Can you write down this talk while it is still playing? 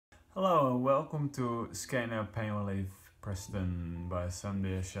Hello and welcome to SCENAR Pain Relief Preston by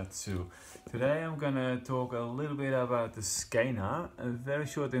Shiatsu. Today I'm gonna talk a little bit about the SCENAR, a very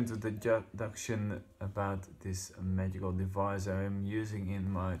short introduction about this magical device I am using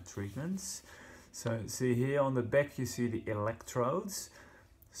in my treatments. So see here on the back you see the electrodes.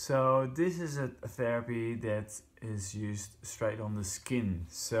 So this is a therapy that is used straight on the skin.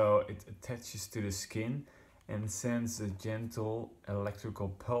 So it attaches to the skin and sends a gentle electrical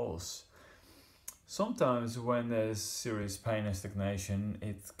pulse. Sometimes when there's serious pain and stagnation,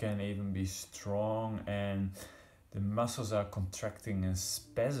 it can even be strong and the muscles are contracting and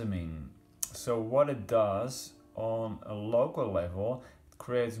spasming. So what it does on a local level, it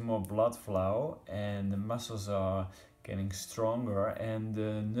creates more blood flow and the muscles are getting stronger and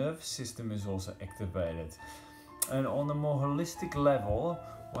the nervous system is also activated. And on a more holistic level,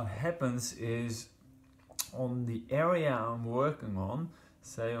 what happens is on the area I'm working on,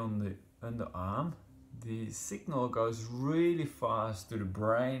 say on the underarm, the signal goes really fast to the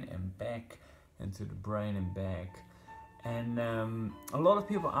brain and back, and to the brain and back. And a lot of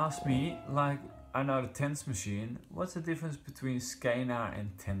people ask me, like, I know the TENS machine, what's the difference between SCENAR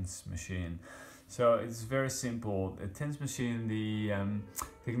and TENS machine? So it's very simple. The TENS machine, the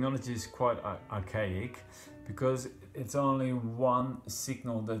technology is quite archaic because it's only one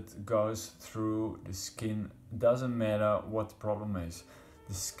signal that goes through the skin. Doesn't matter what the problem is.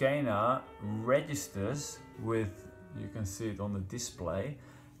 The SCENAR registers with, you can see it on the display,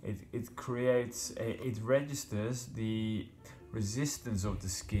 it registers the resistance of the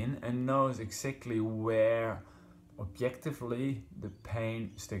skin and knows exactly where objectively the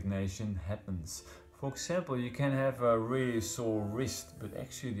pain stagnation happens. For example, you can have a really sore wrist, but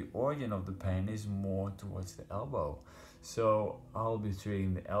actually the origin of the pain is more towards the elbow. So I'll be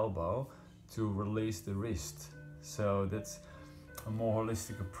treating the elbow to release the wrist. So that's a more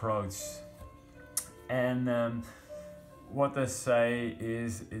holistic approach. And what they say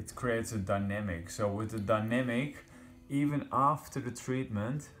is it creates a dynamic. So with the dynamic, even after the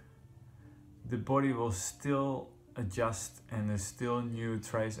treatment, the body will still adjust and there's still new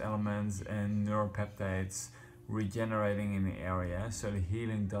trace elements and neuropeptides regenerating in the area, so the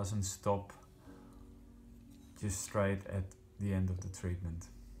healing doesn't stop just straight at the end of the treatment.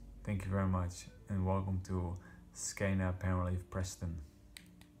 Thank you very much and welcome to SCENAR Pain Relief Preston.